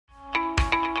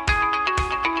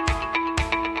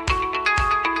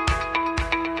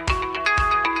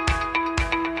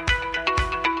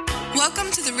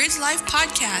Life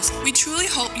podcast. We truly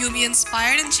hope you'll be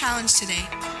inspired and challenged today.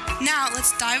 Now,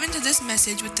 let's dive into this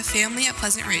message with the family at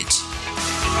Pleasant Ridge.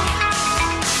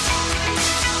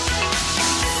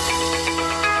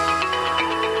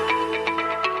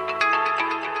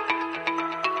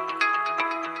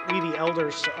 We, the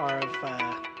elders,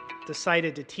 have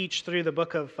decided to teach through the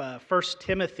book of 1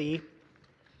 Timothy,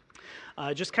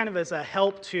 just kind of as a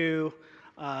help to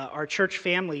our church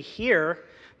family here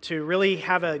to really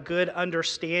have a good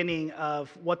understanding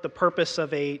of what the purpose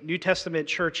of a New Testament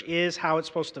church is, how it's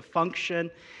supposed to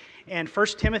function. And 1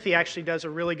 Timothy actually does a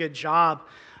really good job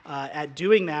at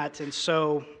doing that. And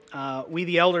so we,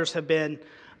 the elders, have been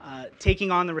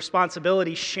taking on the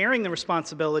responsibility, sharing the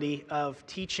responsibility of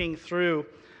teaching through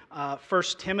 1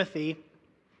 Timothy.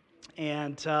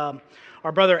 And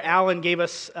our brother Alan gave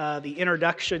us the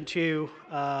introduction to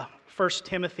 1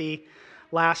 Timothy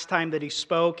last time that he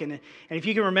spoke. And if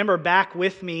you can remember back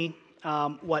with me,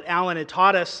 what Alan had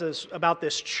taught us is about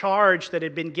this charge that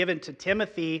had been given to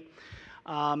Timothy,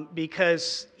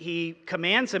 because he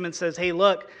commands him and says, hey,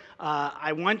 look,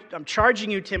 I'm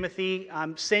charging you, Timothy.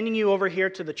 I'm sending you over here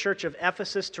to the church of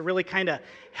Ephesus to really kind of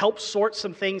help sort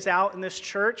some things out in this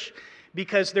church,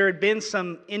 because there had been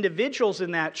some individuals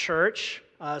in that church,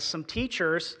 some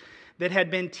teachers, that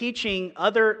had been teaching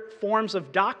other forms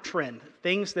of doctrine,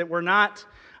 things that were not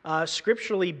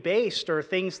scripturally based, or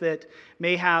things that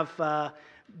may have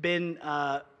been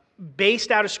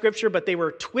based out of Scripture, but they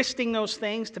were twisting those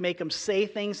things to make them say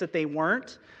things that they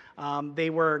weren't. They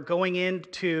were going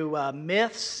into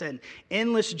myths and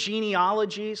endless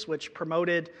genealogies, which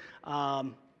promoted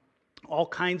all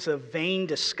kinds of vain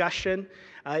discussion.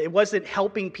 It wasn't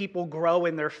helping people grow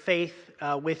in their faith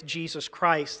with Jesus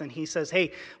Christ. And he says,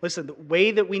 hey, listen, the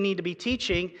way that we need to be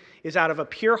teaching is out of a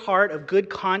pure heart of good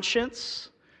conscience,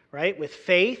 right, with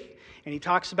faith. And he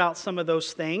talks about some of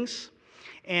those things.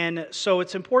 And so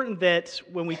it's important that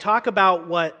when we talk about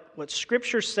what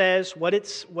Scripture says, what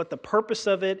the purpose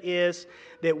of it is,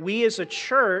 that we as a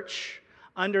church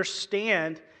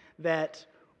understand that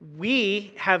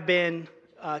we have been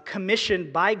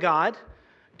commissioned by God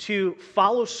to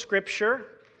follow Scripture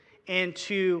and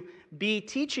to be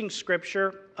teaching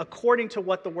Scripture according to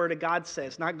what the Word of God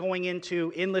says, not going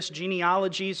into endless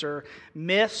genealogies or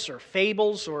myths or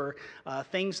fables or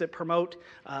things that promote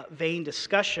vain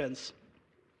discussions.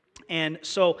 And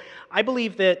so I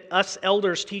believe that us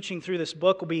elders teaching through this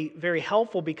book will be very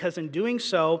helpful, because in doing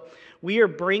so, we are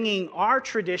bringing our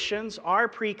traditions, our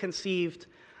preconceived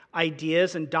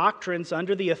ideas and doctrines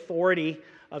under the authority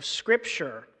of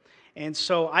Scripture. And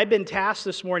so I've been tasked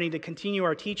this morning to continue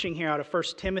our teaching here out of 1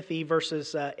 Timothy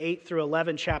verses 8 through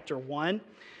 11, chapter 1,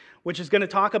 which is going to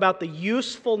talk about the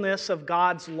usefulness of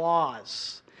God's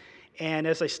laws. And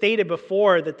as I stated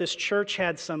before, that this church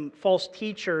had some false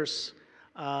teachers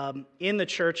in the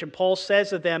church, and Paul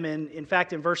says of them, in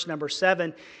fact, in verse number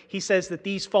 7, he says that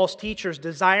these false teachers,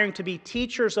 desiring to be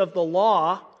teachers of the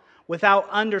law, without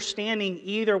understanding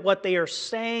either what they are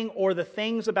saying or the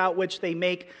things about which they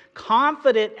make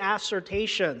confident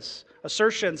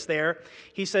assertions there.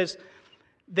 He says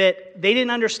that they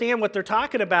didn't understand what they're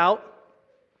talking about.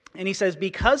 And he says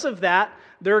because of that,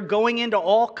 they're going into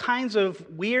all kinds of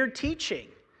weird teaching.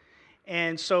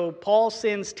 And so Paul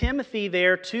sends Timothy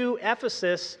there to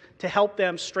Ephesus to help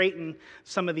them straighten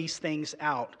some of these things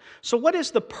out. So what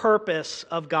is the purpose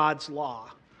of God's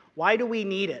law? Why do we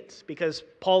need it? Because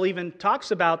Paul even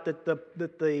talks about that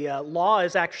the law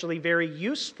is actually very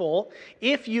useful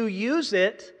if you use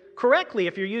it correctly,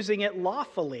 if you're using it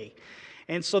lawfully.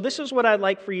 And so this is what I'd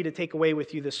like for you to take away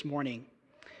with you this morning.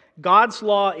 God's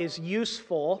law is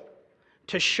useful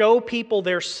to show people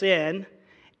their sin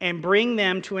and bring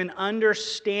them to an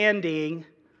understanding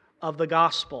of the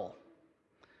gospel.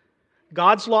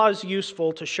 God's law is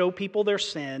useful to show people their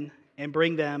sin and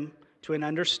bring them to an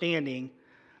understanding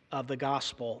of the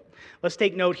gospel. Let's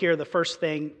take note here. The first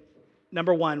thing,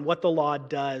 number one, what the law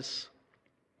does.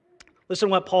 Listen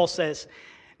to what Paul says.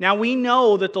 Now we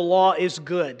know that the law is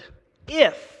good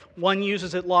if one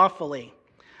uses it lawfully.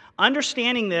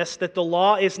 Understanding this, that the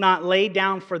law is not laid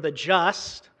down for the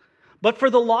just, but for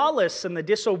the lawless and the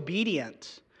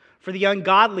disobedient, for the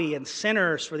ungodly and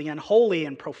sinners, for the unholy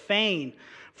and profane,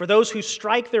 for those who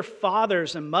strike their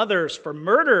fathers and mothers, for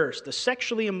murderers, the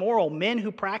sexually immoral, men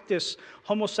who practice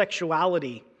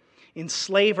homosexuality,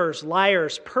 enslavers,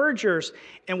 liars, perjurers,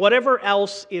 and whatever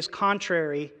else is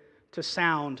contrary to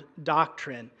sound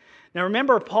doctrine. Now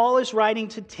remember, Paul is writing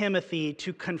to Timothy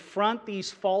to confront these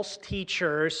false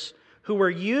teachers who were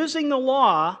using the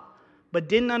law but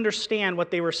didn't understand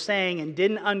what they were saying and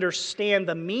didn't understand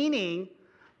the meaning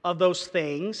of those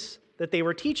things that they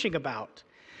were teaching about.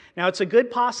 Now, it's a good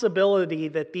possibility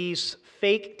that these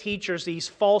fake teachers, these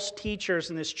false teachers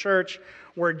in this church,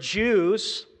 were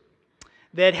Jews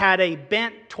that had a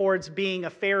bent towards being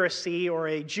a Pharisee or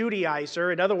a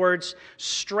Judaizer. In other words,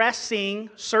 stressing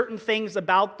certain things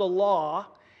about the law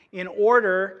in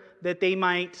order that they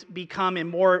might become in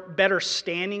better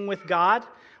standing with God.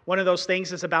 One of those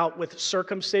things is about with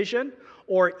circumcision,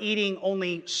 or eating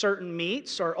only certain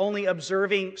meats, or only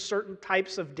observing certain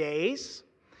types of days.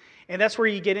 And that's where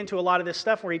you get into a lot of this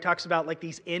stuff where he talks about like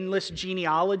these endless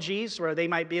genealogies, where they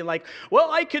might be like,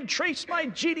 well, I could trace my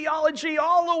genealogy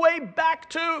all the way back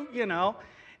to,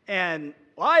 and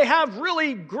I have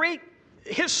really great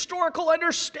historical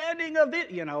understanding of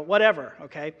it, whatever,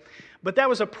 okay? But that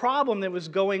was a problem that was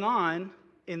going on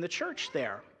in the church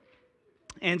there.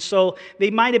 And so they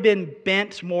might have been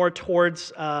bent more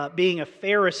towards being a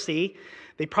Pharisee.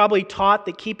 They probably taught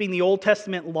that keeping the Old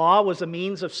Testament law was a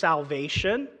means of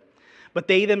salvation, but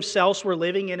they themselves were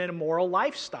living in an immoral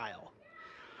lifestyle.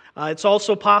 It's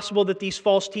also possible that these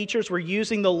false teachers were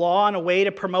using the law in a way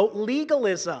to promote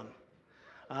legalism.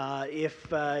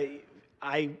 If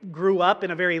I grew up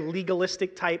in a very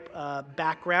legalistic type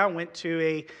background, went to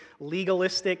a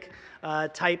legalistic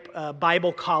type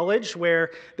Bible college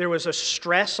where there was a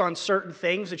stress on certain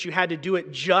things that you had to do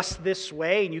it just this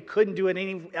way and you couldn't do it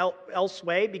any else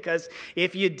way, because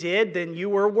if you did, then you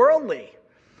were worldly.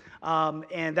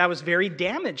 And that was very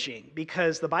damaging,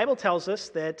 because the Bible tells us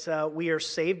that we are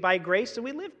saved by grace and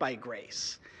we live by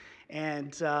grace.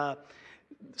 And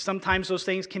sometimes those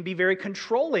things can be very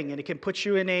controlling, and it can put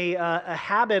you in a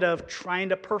habit of trying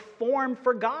to perform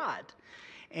for God.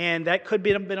 And that could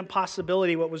have been a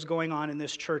possibility what was going on in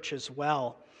this church as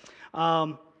well.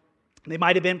 They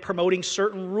might have been promoting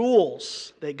certain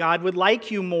rules that God would like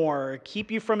you more,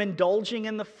 keep you from indulging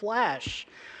in the flesh.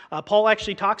 Paul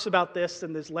actually talks about this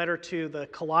in this letter to the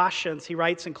Colossians. He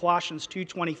writes in Colossians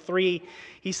 2:23,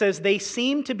 he says, they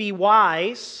seem to be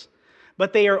wise,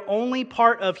 but they are only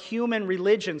part of human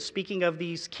religion, speaking of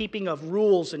these keeping of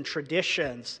rules and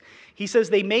traditions. He says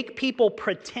they make people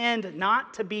pretend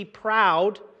not to be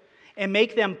proud and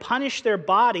make them punish their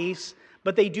bodies,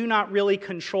 but they do not really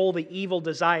control the evil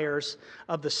desires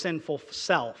of the sinful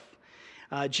self.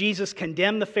 Jesus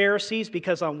condemned the Pharisees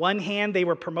because on one hand they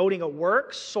were promoting a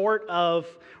work sort of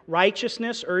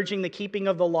righteousness, urging the keeping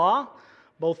of the law,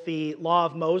 both the law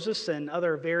of Moses and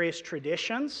other various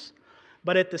traditions.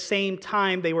 But at the same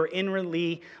time, they were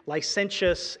inwardly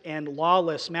licentious and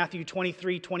lawless. Matthew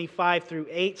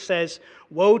 23:25-8 says,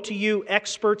 woe to you,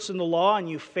 experts in the law, and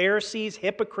you Pharisees,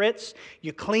 hypocrites!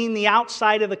 You clean the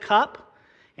outside of the cup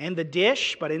and the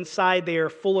dish, but inside they are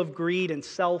full of greed and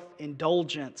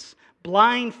self-indulgence.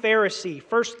 Blind Pharisee,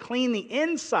 first clean the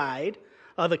inside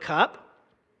of the cup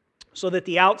so that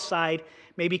the outside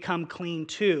may become clean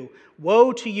too.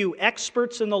 Woe to you,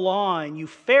 experts in the law, and you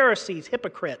Pharisees,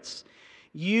 hypocrites!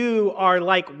 You are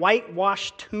like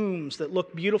whitewashed tombs that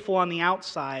look beautiful on the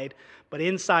outside, but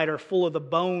inside are full of the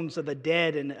bones of the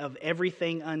dead and of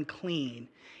everything unclean.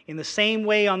 In the same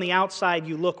way, on the outside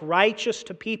you look righteous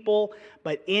to people,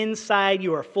 but inside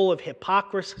you are full of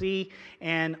hypocrisy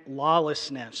and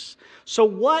lawlessness. So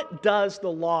what does the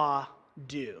law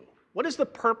do? What is the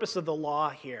purpose of the law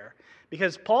here?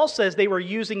 Because Paul says they were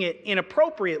using it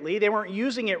inappropriately. They weren't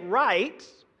using it right.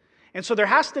 And so there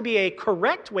has to be a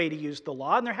correct way to use the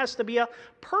law, and there has to be a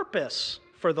purpose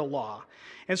for the law.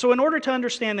 And so in order to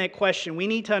understand that question, we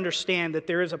need to understand that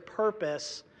there is a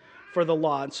purpose for the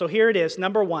law. And so here it is.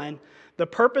 Number one, the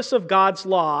purpose of God's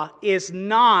law is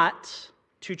not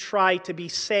to try to be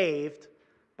saved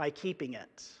by keeping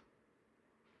it.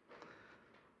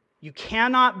 You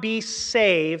cannot be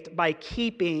saved by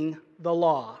keeping the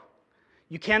law.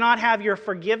 You cannot have your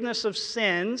forgiveness of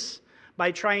sins by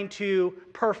trying to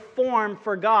perform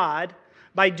for God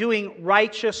by doing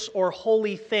righteous or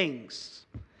holy things.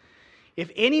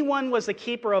 If anyone was a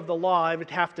keeper of the law, it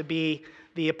would have to be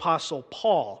the Apostle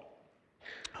Paul.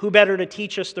 Who better to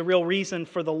teach us the real reason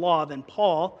for the law than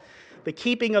Paul? The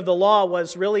keeping of the law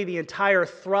was really the entire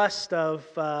thrust of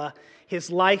his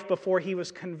life before he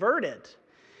was converted.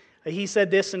 He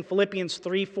said this in Philippians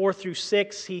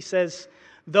 3:4-6. He says,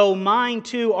 though mine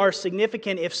too are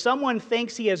significant, if someone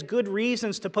thinks he has good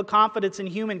reasons to put confidence in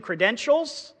human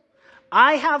credentials,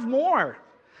 I have more.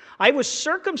 I was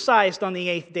circumcised on the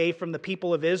 8th day from the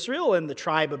people of Israel and the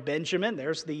tribe of Benjamin.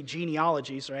 There's the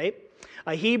genealogies, right?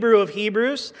 A Hebrew of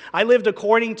Hebrews. I lived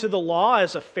according to the law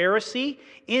as a Pharisee.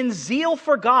 In zeal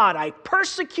for God, I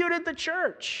persecuted the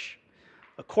church.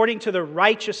 According to the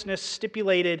righteousness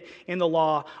stipulated in the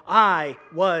law, I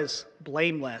was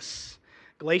blameless.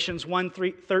 Galatians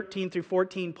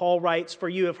 1:13-14, Paul writes, for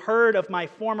you have heard of my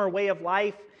former way of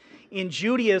life in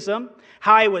Judaism,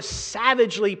 how I was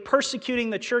savagely persecuting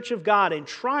the church of God and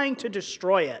trying to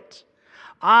destroy it.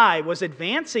 I was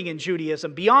advancing in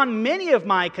Judaism beyond many of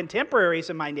my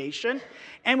contemporaries in my nation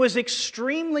and was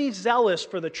extremely zealous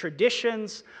for the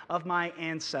traditions of my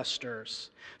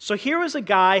ancestors. So here was a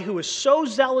guy who was so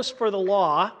zealous for the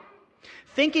law,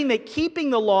 thinking that keeping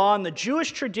the law and the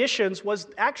Jewish traditions was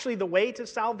actually the way to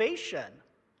salvation.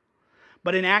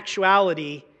 But in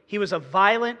actuality, he was a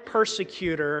violent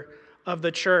persecutor of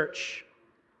the church.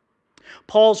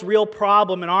 Paul's real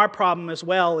problem and our problem as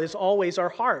well is always our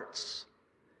hearts.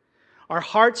 Our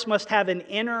hearts must have an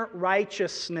inner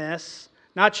righteousness,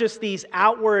 not just these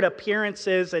outward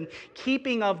appearances and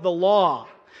keeping of the law.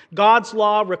 God's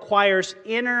law requires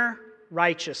inner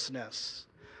righteousness.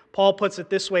 Paul puts it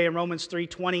this way in Romans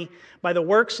 3:20, "By the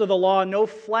works of the law no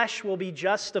flesh will be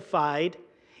justified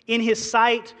in his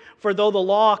sight, for though the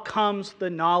law comes the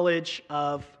knowledge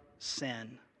of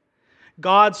sin."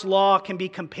 God's law can be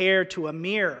compared to a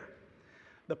mirror.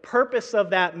 The purpose of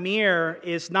that mirror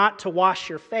is not to wash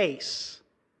your face,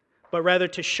 but rather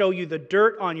to show you the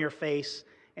dirt on your face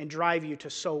and drive you to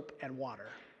soap and water.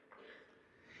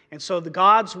 And so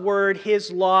God's word,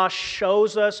 His law,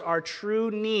 shows us our true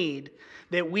need,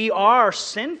 that we are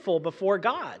sinful before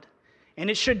God. And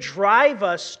it should drive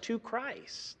us to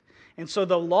Christ. And so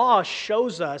the law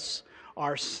shows us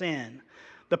our sin.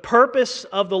 The purpose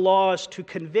of the law is to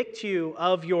convict you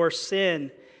of your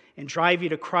sin and drive you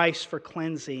to Christ for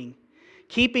cleansing.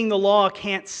 Keeping the law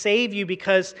can't save you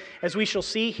because, as we shall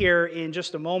see here in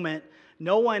just a moment,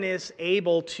 no one is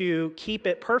able to keep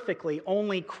it perfectly.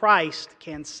 Only Christ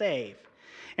can save.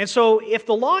 And so if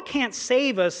the law can't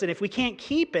save us and if we can't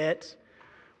keep it,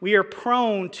 we are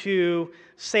prone to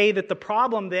say that the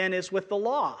problem then is with the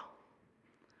law.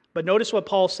 But notice what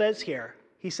Paul says here.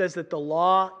 He says that the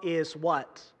law is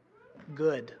what?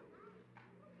 Good.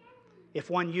 If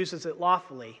one uses it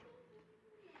lawfully.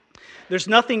 There's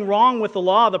nothing wrong with the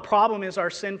law. The problem is our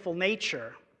sinful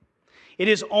nature. It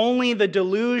is only the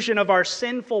delusion of our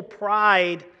sinful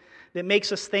pride that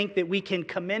makes us think that we can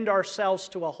commend ourselves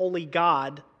to a holy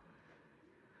God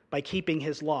by keeping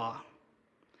His law.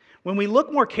 When we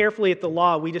look more carefully at the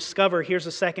law, we discover, here's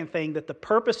the second thing, that the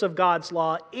purpose of God's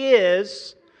law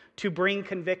is to bring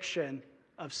conviction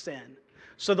of sin.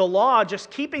 So the law, just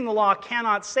keeping the law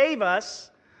cannot save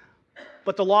us,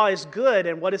 but the law is good.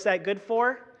 And what is that good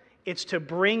for? It's to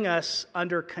bring us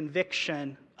under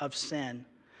conviction of sin.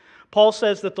 Paul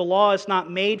says that the law is not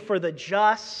made for the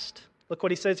just. Look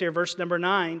what he says here, verse number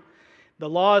 9. The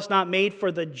law is not made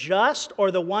for the just or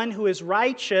the one who is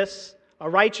righteous, a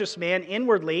righteous man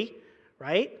inwardly,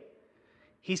 right?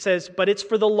 He says, but it's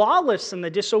for the lawless and the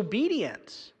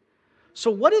disobedient. So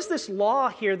what is this law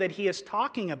here that he is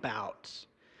talking about?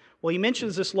 Well, he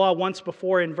mentions this law once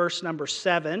before in verse number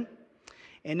 7,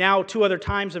 and now two other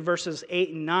times in verses 8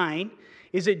 and 9.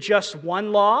 Is it just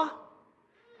one law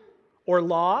or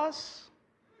laws?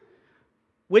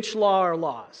 Which law are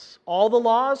laws? All the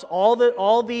laws, all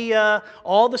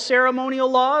the ceremonial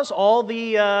laws, all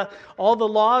the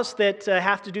laws that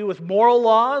have to do with moral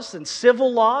laws and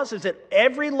civil laws. Is it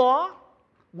every law?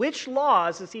 Which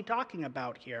laws is he talking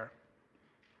about here?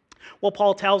 Well,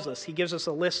 Paul tells us. He gives us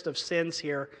a list of sins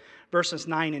here, verses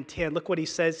 9 and 10. Look what he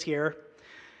says here.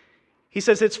 He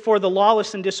says it's for the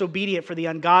lawless and disobedient, for the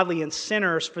ungodly and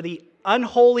sinners, for the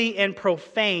unholy and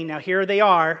profane. Now here they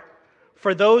are.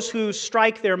 For those who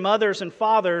strike their mothers and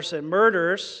fathers and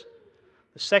murderers,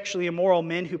 the sexually immoral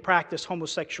men who practice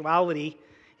homosexuality,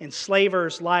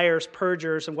 enslavers, liars,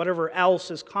 perjurers, and whatever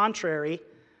else is contrary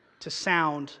to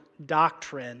sound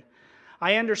doctrine.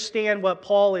 I understand what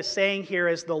Paul is saying here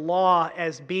as the law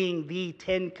as being the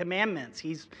 10 Commandments.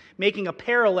 He's making a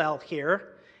parallel here,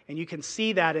 and you can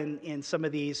see that in some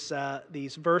of these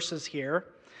verses here.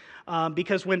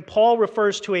 Because when Paul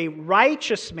refers to a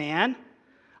righteous man,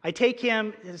 I take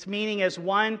his meaning as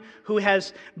one who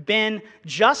has been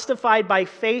justified by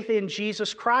faith in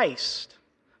Jesus Christ.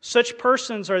 Such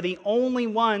persons are the only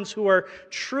ones who are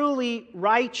truly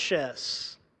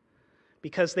righteous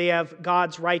because they have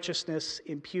God's righteousness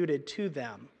imputed to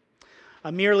them.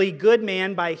 A merely good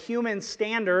man by human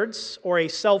standards or a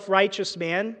self-righteous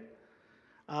man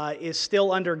is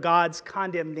still under God's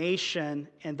condemnation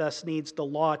and thus needs the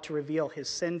law to reveal his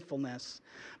sinfulness.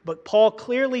 But Paul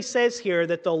clearly says here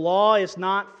that the law is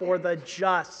not for the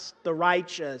just, the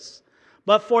righteous,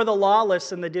 but for the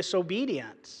lawless and the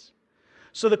disobedient.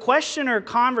 So the question or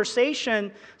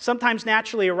conversation sometimes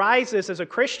naturally arises as a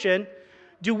Christian,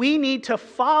 do we need to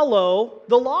follow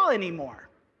the law anymore?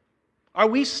 Are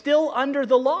we still under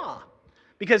the law?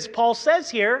 Because Paul says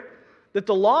here that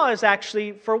the law is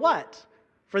actually for what?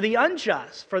 for the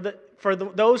unjust, for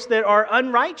those that are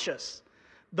unrighteous,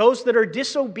 those that are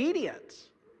disobedient.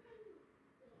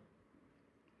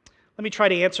 Let me try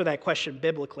to answer that question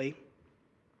biblically.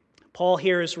 Paul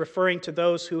here is referring to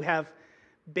those who have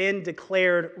been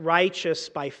declared righteous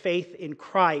by faith in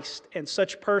Christ, and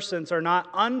such persons are not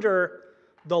under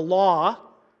the law,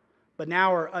 but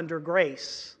now are under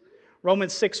grace.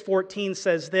 Romans 6:14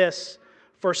 says this,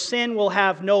 "For sin will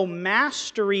have no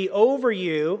mastery over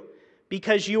you,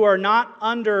 because you are not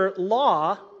under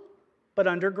law, but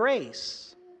under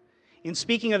grace." In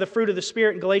speaking of the fruit of the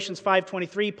Spirit in Galatians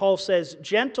 5:23, Paul says,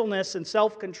 "Gentleness and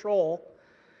self-control,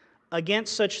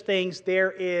 against such things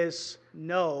there is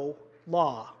no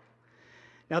law."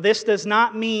 Now, this does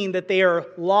not mean that they are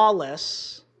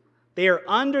lawless. They are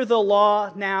under the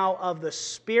law now of the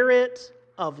Spirit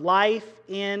of life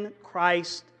in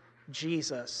Christ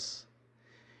Jesus.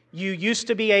 You used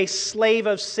to be a slave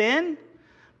of sin,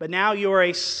 but now you are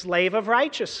a slave of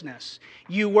righteousness.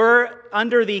 You were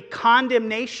under the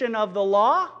condemnation of the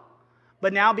law,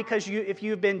 but now if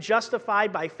you've been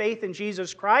justified by faith in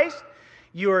Jesus Christ,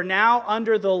 you are now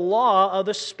under the law of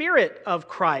the Spirit of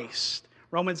Christ.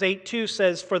 Romans 8:2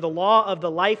 says, "For the law of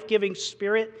the life-giving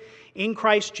Spirit in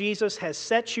Christ Jesus has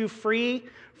set you free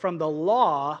from the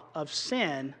law of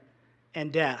sin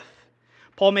and death."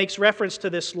 Paul makes reference to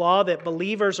this law that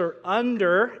believers are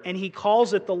under, and he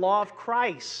calls it the law of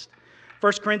Christ.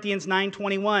 1 Corinthians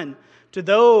 9:21, "To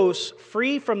those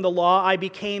free from the law I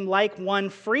became like one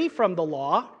free from the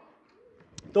law,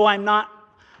 though I'm not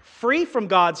free from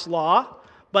God's law,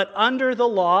 but under the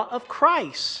law of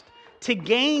Christ, to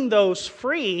gain those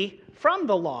free from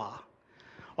the law."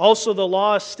 Also, the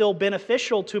law is still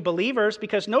beneficial to believers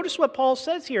because notice what Paul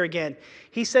says here again.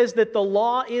 He says that the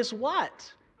law is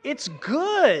what? It's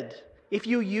good if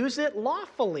you use it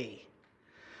lawfully.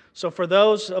 So for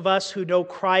those of us who know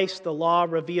Christ, the law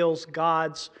reveals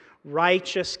God's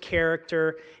righteous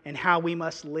character and how we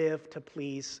must live to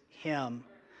please Him.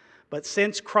 But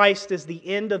since Christ is the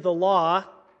end of the law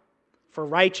for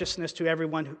righteousness to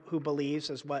everyone who believes,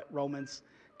 as what Romans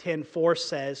 10:4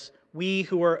 says, we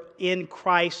who are in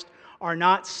Christ are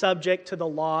not subject to the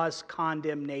law's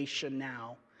condemnation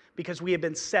now, because we have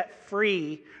been set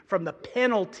free from the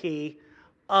penalty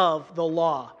of the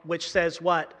law, which says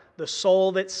what? The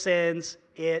soul that sins,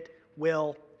 it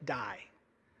will die.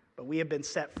 But we have been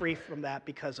set free from that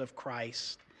because of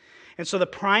Christ. And so the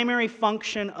primary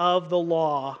function of the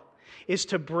law is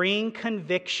to bring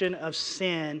conviction of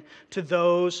sin to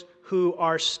those who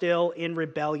are still in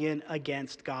rebellion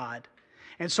against God.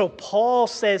 And so Paul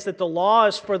says that the law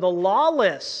is for the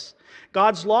lawless.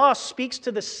 God's law speaks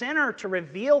to the sinner to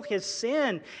reveal his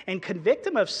sin and convict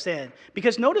him of sin.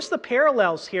 Because notice the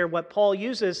parallels here, what Paul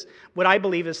uses, what I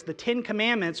believe is the 10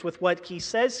 Commandments with what he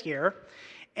says here.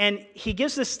 And he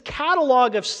gives this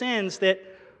catalog of sins that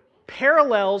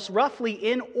parallels roughly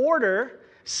in order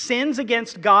sins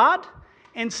against God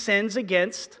and sins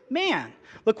against man.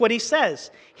 Look what he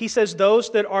says. He says those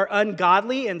that are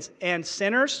ungodly and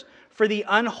sinners, for the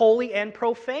unholy and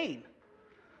profane.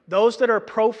 Those that are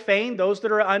profane, those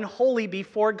that are unholy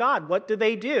before God, what do?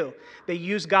 They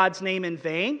use God's name in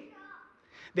vain.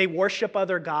 They worship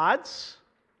other gods,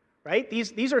 right?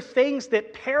 These are things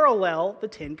that parallel the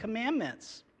 10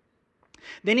 Commandments.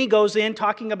 Then he goes in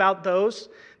talking about those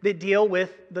that deal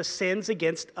with the sins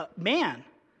against man.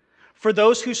 For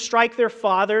those who strike their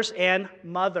fathers and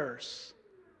mothers.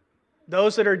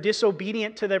 Those that are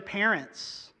disobedient to their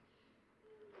parents.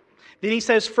 Then he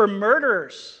says, for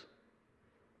murderers.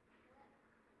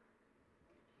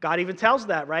 God even tells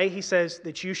that, right? He says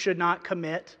that you should not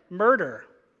commit murder.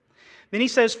 Then he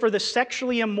says, for the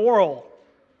sexually immoral,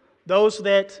 those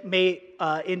that may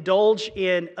indulge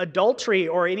in adultery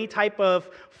or any type of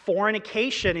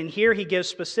fornication. And here he gives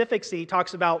specifics. He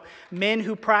talks about men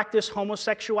who practice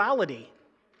homosexuality.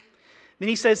 Then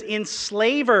he says,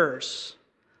 enslavers,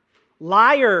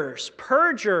 liars,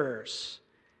 perjurers.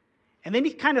 And then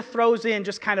he kind of throws in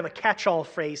just kind of a catch-all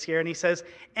phrase here, and he says,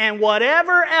 and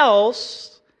whatever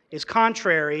else is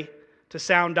contrary to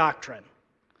sound doctrine.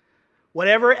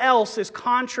 Whatever else is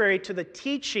contrary to the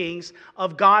teachings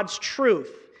of God's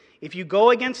truth. If you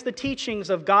go against the teachings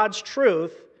of God's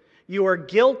truth, you are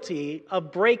guilty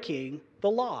of breaking the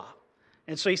law.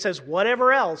 And so he says,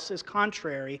 whatever else is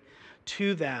contrary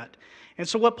to that. And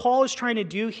so what Paul is trying to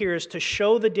do here is to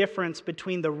show the difference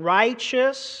between the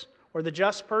righteous or the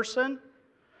just person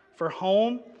for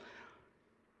home,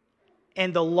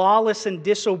 and the lawless and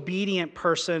disobedient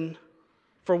person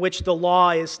for which the law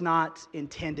is not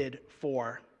intended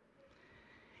for.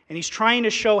 And he's trying to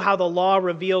show how the law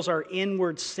reveals our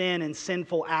inward sin and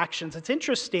sinful actions. It's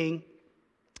interesting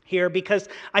here, because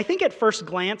I think at first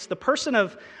glance, the person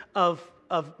of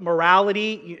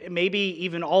morality, maybe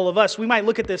even all of us, we might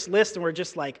look at this list and we're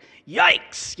just like,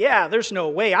 yikes, yeah, there's no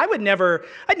way. I'd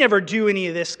never do any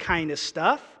of this kind of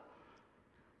stuff.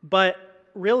 But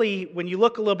really, when you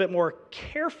look a little bit more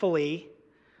carefully,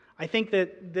 I think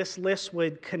that this list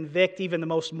would convict even the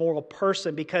most moral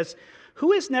person, because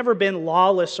who has never been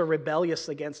lawless or rebellious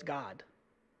against God?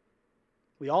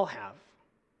 We all have.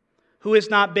 Who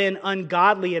has not been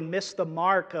ungodly and missed the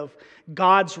mark of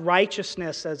God's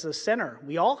righteousness as a sinner?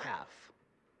 We all have.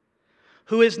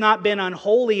 Who has not been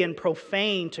unholy and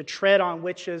profane to tread on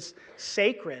which is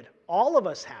sacred? All of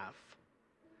us have.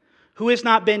 Who has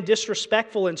not been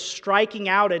disrespectful and striking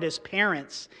out at his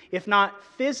parents, if not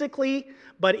physically,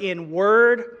 but in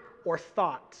word or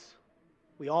thought?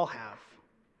 We all have.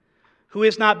 Who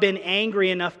has not been angry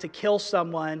enough to kill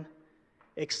someone,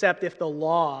 except if the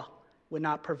law would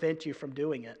not prevent you from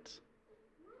doing it?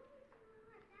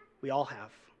 We all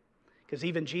have. Because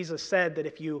even Jesus said that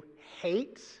if you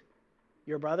hate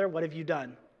your brother, what have you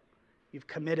done? You've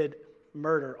committed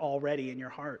murder already in your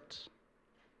heart.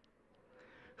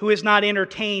 Who has not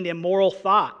entertained immoral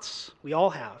thoughts? We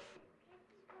all have.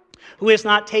 Who has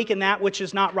not taken that which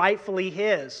is not rightfully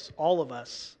his? All of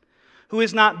us. Who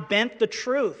has not bent the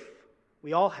truth?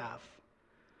 We all have.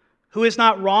 Who has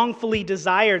not wrongfully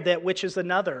desired that which is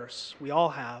another's? We all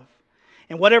have.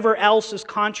 And whatever else is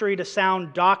contrary to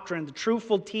sound doctrine, the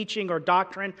truthful teaching or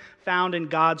doctrine found in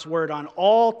God's word, on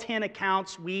all 10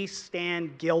 accounts we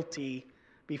stand guilty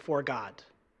before God.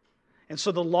 And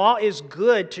so the law is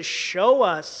good to show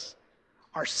us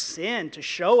our sin, to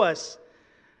show us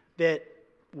that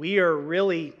we are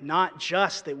really not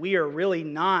just, that we are really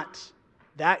not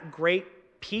that great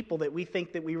people that we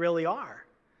think that we really are.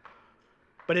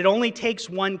 But it only takes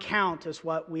one count, is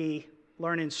what we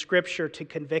learn in Scripture, to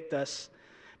convict us,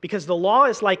 because the law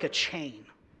is like a chain.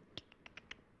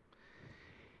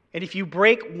 And if you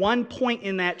break one point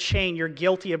in that chain, you're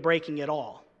guilty of breaking it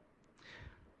all.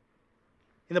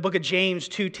 In the book of James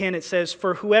 2:10, it says,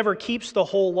 "For whoever keeps the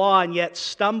whole law and yet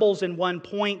stumbles in one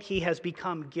point, he has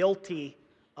become guilty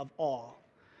of all."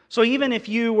 So even if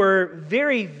you were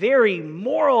very, very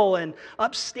moral and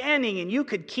upstanding, and you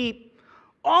could keep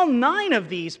all 9 of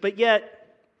these, but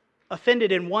yet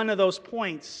offended in one of those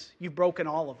points, you've broken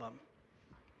all of them.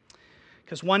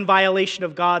 Because one violation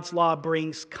of God's law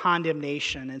brings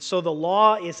condemnation. And so the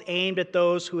law is aimed at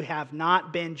those who have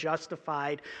not been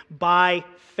justified by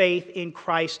faith in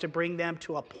Christ, to bring them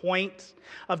to a point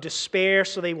of despair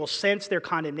so they will sense their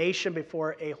condemnation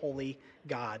before a holy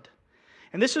God.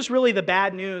 And this is really the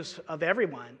bad news of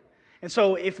everyone. And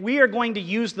so if we are going to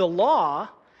use the law,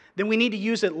 then we need to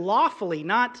use it lawfully,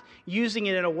 not using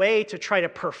it in a way to try to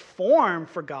perform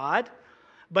for God,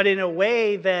 but in a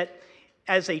way that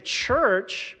as a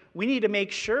church, we need to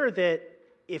make sure that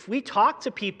if we talk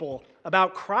to people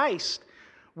about Christ,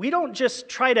 we don't just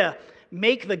try to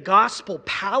make the gospel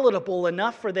palatable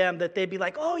enough for them that they'd be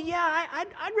like, oh yeah,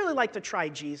 I'd really like to try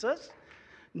Jesus.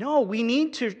 No, we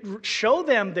need to show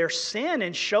them their sin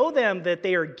and show them that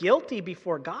they are guilty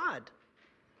before God.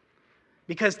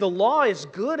 Because the law is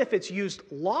good if it's used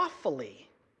lawfully.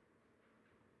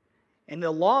 And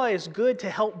the law is good to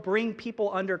help bring people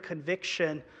under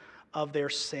conviction of their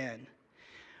sin.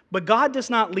 But God does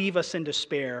not leave us in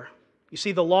despair. You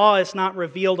see, the law is not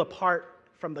revealed apart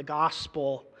from the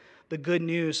gospel, the good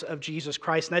news of Jesus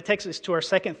Christ. And that takes us to our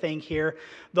second thing here.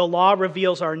 The law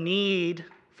reveals our need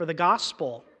for the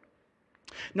gospel.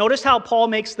 Notice how Paul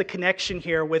makes the connection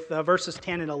here with verses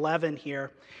 10 and 11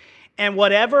 here. And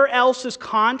whatever else is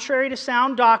contrary to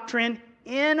sound doctrine,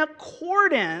 in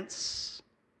accordance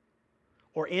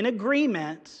or in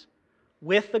agreement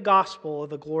with the gospel of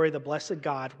the glory of the blessed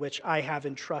God, which I have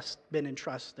been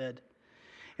entrusted.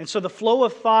 And so the flow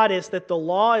of thought is that the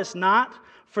law is not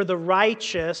for the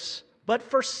righteous, but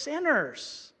for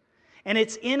sinners. And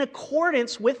it's in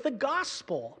accordance with the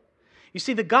gospel. You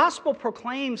see, the gospel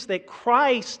proclaims that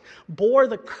Christ bore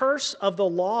the curse of the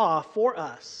law for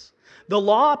us. The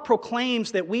law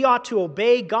proclaims that we ought to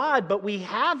obey God, but we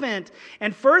haven't.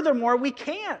 And furthermore, we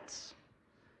can't.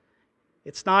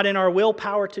 It's not in our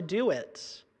willpower to do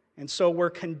it. And so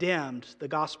we're condemned. The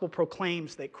gospel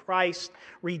proclaims that Christ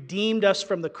redeemed us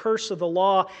from the curse of the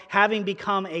law, having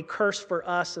become a curse for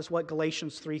us, is what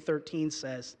Galatians 3:13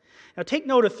 says. Now take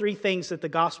note of 3 things that the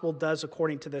gospel does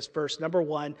according to this verse. Number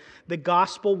 1, the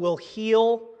gospel will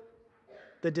heal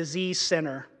the diseased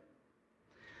sinner.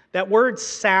 That word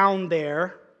sound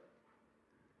there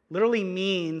literally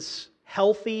means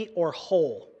healthy or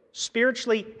whole.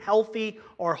 spiritually healthy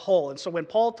or whole. And so when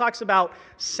Paul talks about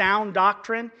sound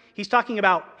doctrine, he's talking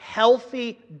about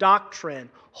healthy doctrine,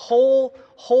 whole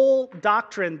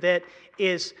doctrine that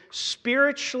is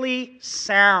spiritually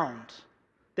sound,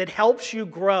 that helps you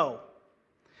grow.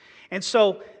 And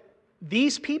so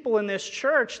these people in this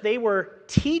church, they were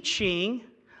teaching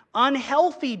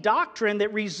unhealthy doctrine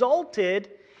that resulted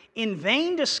in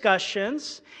vain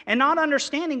discussions and not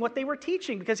understanding what they were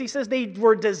teaching, because he says they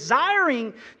were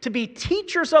desiring to be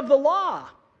teachers of the law,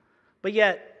 but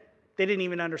yet they didn't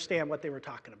even understand what they were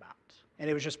talking about. And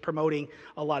it was just promoting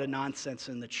a lot of nonsense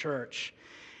in the church.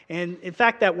 And in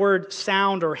fact, that word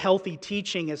sound or healthy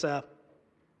teaching is a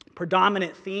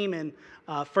predominant theme in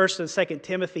 1st and 2nd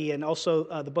Timothy and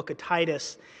also the book of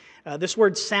Titus. This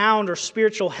word sound or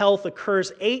spiritual health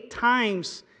occurs 8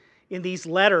 times in these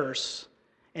letters,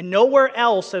 and nowhere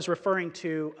else as referring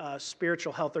to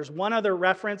spiritual health. There's one other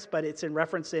reference, but it's in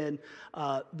reference in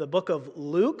the book of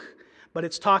Luke, but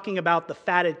it's talking about the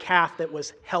fatted calf that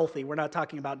was healthy. We're not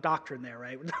talking about doctrine there,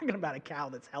 right? We're talking about a cow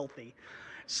that's healthy.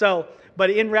 So, but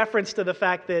in reference to the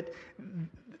fact that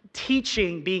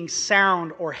teaching being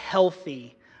sound or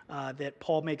healthy, that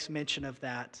Paul makes mention of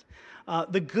that.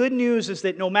 The good news is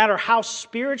that no matter how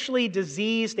spiritually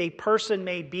diseased a person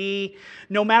may be,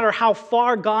 no matter how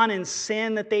far gone in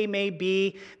sin that they may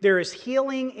be, there is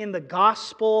healing in the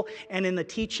gospel and in the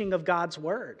teaching of God's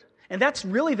word. And that's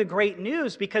really the great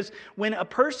news, because when a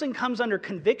person comes under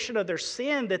conviction of their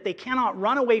sin, that they cannot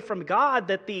run away from God,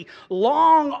 that the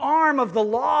long arm of the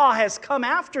law has come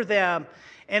after them,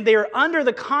 and they are under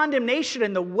the condemnation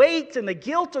and the weight and the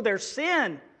guilt of their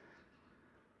sin,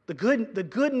 the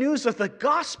good news of the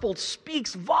gospel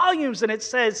speaks volumes, and it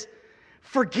says,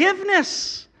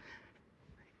 forgiveness,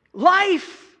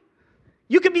 life,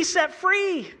 you can be set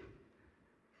free.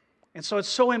 And so it's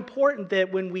so important that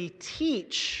when we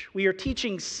teach, we are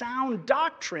teaching sound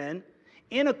doctrine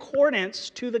in accordance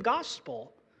to the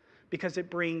gospel, because it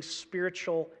brings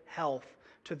spiritual health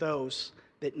to those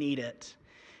that need it.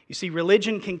 You see,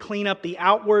 religion can clean up the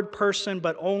outward person,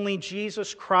 but only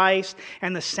Jesus Christ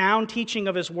and the sound teaching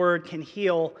of His Word can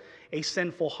heal a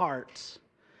sinful heart.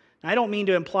 Now, I don't mean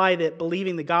to imply that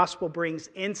believing the gospel brings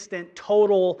instant,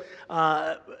 total,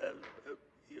 all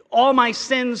my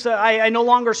sins, I no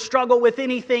longer struggle with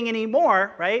anything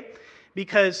anymore, right?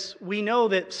 Because we know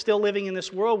that still living in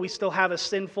this world, we still have a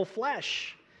sinful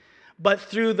flesh. But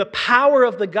through the power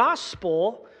of the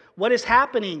gospel, what is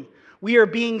happening? We are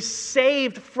being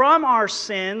saved from our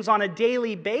sins on a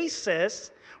daily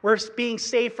basis. We're being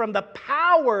saved from the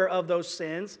power of those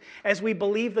sins as we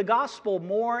believe the gospel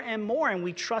more and more, and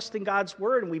we trust in God's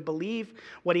word, and we believe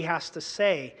what He has to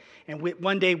say. And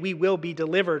one day we will be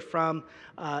delivered from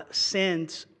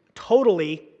sins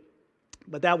totally,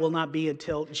 but that will not be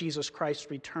until Jesus Christ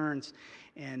returns,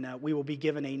 and we will be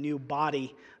given a new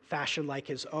body fashioned like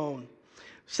His own.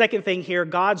 Second thing here,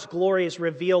 God's glory is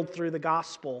revealed through the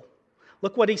gospel.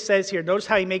 Look what he says here. Notice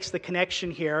how he makes the connection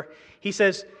here. He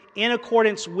says, in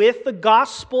accordance with the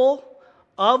gospel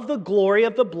of the glory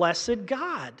of the blessed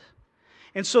God.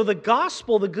 And so the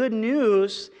gospel, the good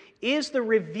news, is the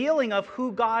revealing of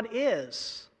who God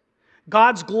is.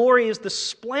 God's glory is the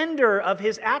splendor of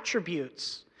His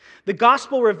attributes. The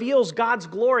gospel reveals God's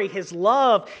glory, His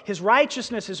love, His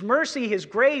righteousness, His mercy, His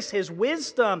grace, His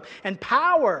wisdom, and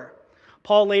power.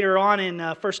 Paul later on in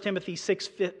 1 Timothy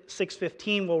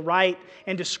 6:15 will write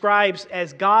and describes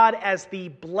as God as the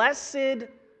blessed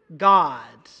God,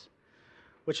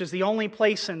 which is the only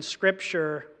place in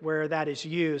Scripture where that is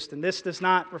used. And this does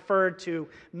not refer to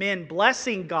men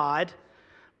blessing God,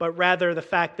 but rather the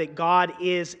fact that God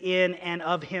is in and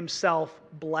of Himself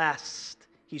blessed.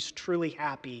 He's truly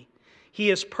happy.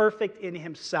 He is perfect in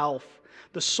Himself.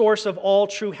 The source of all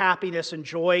true happiness and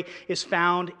joy is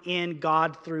found in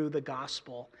God through the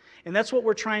gospel. And that's what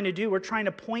we're trying to do. We're trying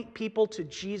to point people to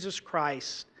Jesus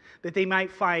Christ, that they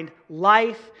might find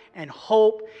life and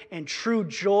hope and true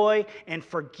joy and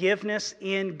forgiveness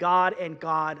in God and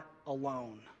God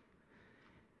alone.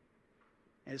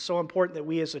 And it's so important that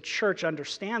we as a church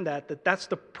understand that that's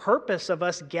the purpose of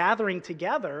us gathering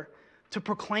together, to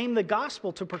proclaim the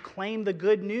gospel, to proclaim the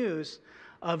good news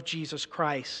of Jesus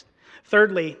Christ.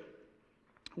 Thirdly,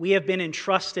 we have been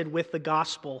entrusted with the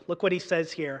gospel. Look what he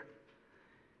says here.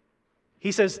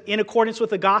 He says, in accordance with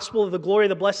the gospel of the glory of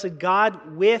the blessed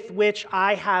God, with which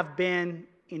I have been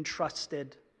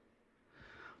entrusted.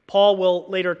 Paul will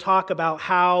later talk about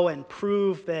how and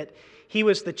prove that he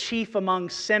was the chief among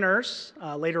sinners,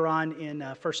 later on in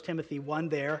 1 Timothy 1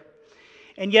 there.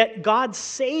 And yet God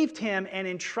saved him and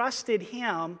entrusted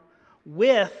him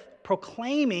with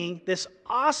proclaiming this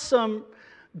awesome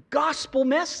gospel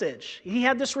message. He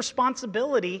had this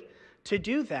responsibility to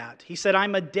do that. He said,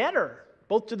 I'm a debtor,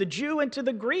 both to the Jew and to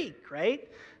the Greek, right?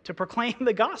 To proclaim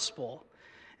the gospel.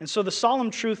 And so the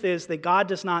solemn truth is that God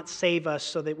does not save us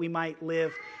so that we might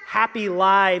live happy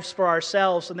lives for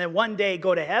ourselves and then one day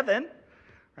go to heaven,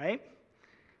 right?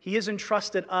 He has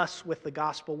entrusted us with the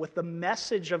gospel, with the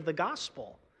message of the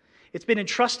gospel. It's been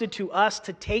entrusted to us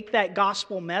to take that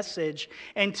gospel message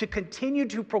and to continue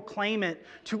to proclaim it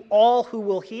to all who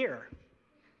will hear.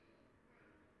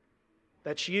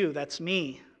 That's you, that's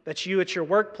me, that's you at your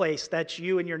workplace, that's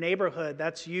you in your neighborhood,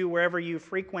 that's you wherever you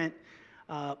frequent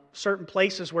certain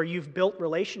places where you've built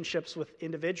relationships with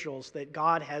individuals that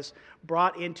God has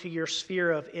brought into your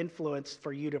sphere of influence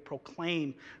for you to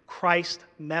proclaim Christ's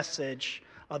message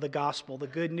of the gospel, the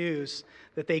good news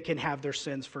that they can have their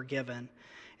sins forgiven.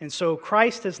 And so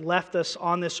Christ has left us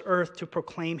on this earth to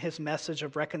proclaim his message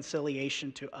of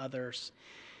reconciliation to others.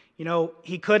 You know,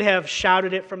 he could have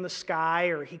shouted it from the sky,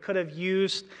 or he could have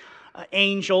used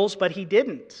angels, but he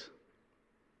didn't.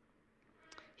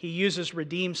 He uses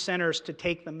redeemed sinners to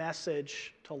take the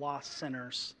message to lost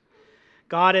sinners.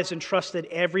 God has entrusted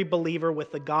every believer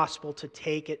with the gospel to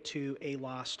take it to a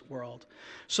lost world.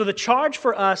 So the charge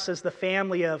for us as the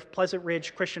family of Pleasant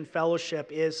Ridge Christian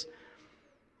Fellowship is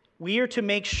we are to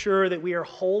make sure that we are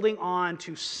holding on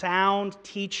to sound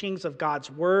teachings of God's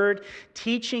Word,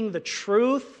 teaching the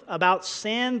truth about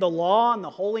sin, the law, and the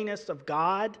holiness of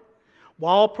God,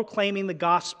 while proclaiming the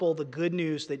gospel, the good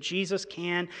news that Jesus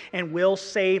can and will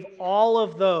save all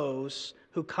of those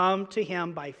who come to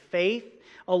him by faith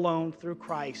alone through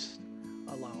Christ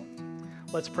alone.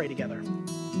 Let's pray together.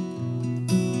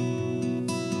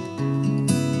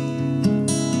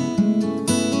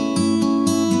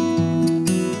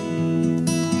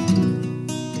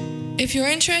 If you're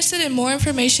interested in more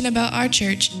information about our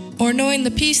church or knowing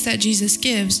the peace that Jesus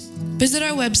gives, visit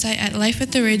our website at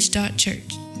lifeattheridge.church.